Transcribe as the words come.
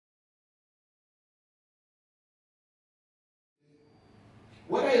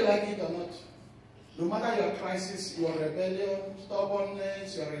Whether you like it or not, no matter your crisis, your rebellion,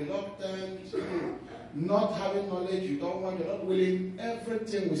 stubbornness, your reluctance, not having knowledge, you don't want, you're not willing,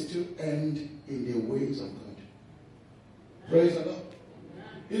 everything will still end in the ways of God. Praise the Lord.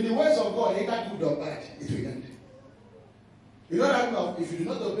 In the ways of God, either good or bad, it will end. You know that now, if you do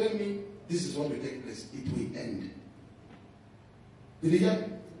not obey me, this is what will take place. It will end. Did you hear me?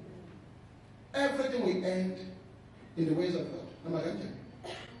 Everything will end in the ways of God. Am I right?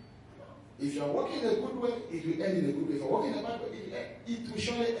 If you are walking in a good way, it will end in a good way. If you are walking in a bad way, it will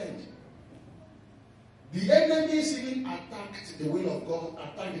surely end. The enemy even attacked the will of God,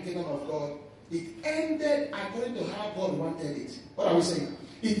 attacked the kingdom of God. It ended according to how God wanted it. What are we saying?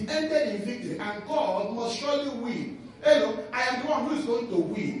 It ended in victory, and God must surely win. Hello, I am the one who is going to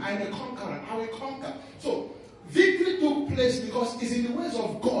win. I am a conqueror. I will conquer. So, victory took place because it's in the ways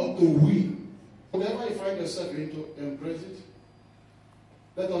of God to win. Whenever you find yourself, you need to embrace it.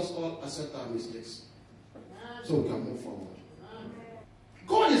 Let us all accept our mistakes so we can move forward.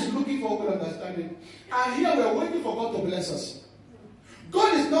 God is looking for good understanding. And here we are waiting for God to bless us.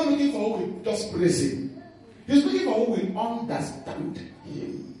 God is not looking for who will just praise Him. He's looking for who will understand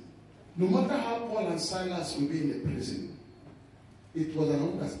Him. No matter how Paul and Silas will be in the prison, it was an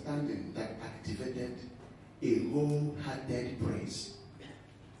understanding that activated a wholehearted praise.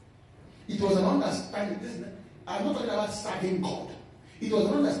 It was an understanding. I'm not talking about serving God. It was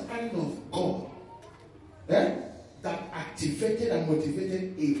an understanding of God that activated and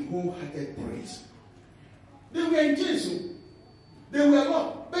motivated a wholehearted praise. They were in jail, so they were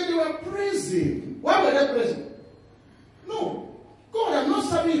not, but they were praising. Why were they praising? No. God, I'm not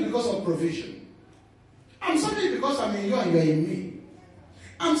serving you because of provision. I'm serving you because I'm in you and you're in me.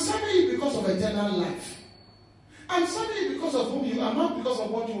 I'm serving you because of eternal life. I'm serving you because of whom you are, not because of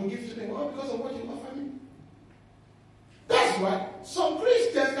what you will give to me, or because of what you offer me. That's why some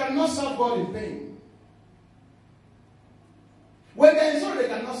Christians cannot serve God in pain. When they're in sorrow, they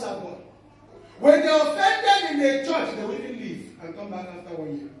cannot serve God. When they're offended in the church, they will even leave and come back after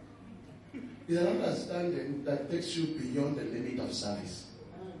 1 year. It's an understanding that takes you beyond the limit of service.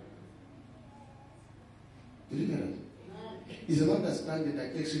 Did you hear that? It's an understanding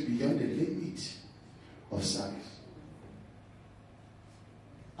that takes you beyond the limit of service.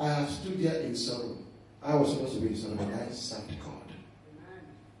 I have stood here in sorrow. I was supposed to be in sorrow, but I served God.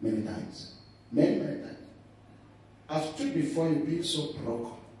 Many times. Many times. I've stood before you being so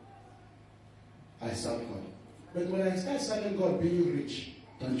broke. I served God. But when I start serving God being rich,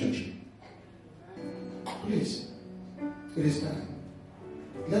 don't judge me. Please, it is time.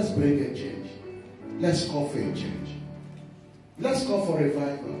 Let's bring a change. Let's call for a change. Let's call for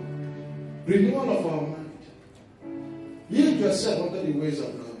revival. Renewal of our mind. Yield yourself under the ways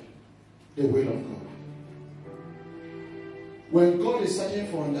of God. The will of God. When God is searching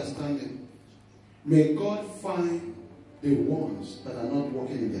for understanding, may God find the ones that are not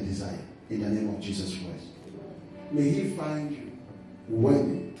walking in their desire. In the name of Jesus Christ. May He find you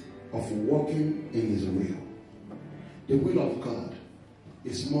worthy of walking in His will. The will of God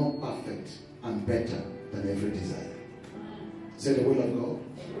is more perfect and better than every desire. Say the will of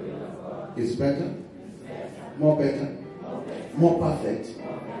God is better, more better, more perfect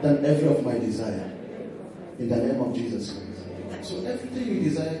than every of my desire. In the name of Jesus Christ. So everything you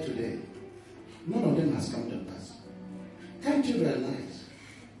desire today, none of them has come to pass. Can't you realize?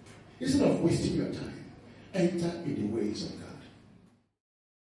 Instead of wasting your time, enter in the ways of God.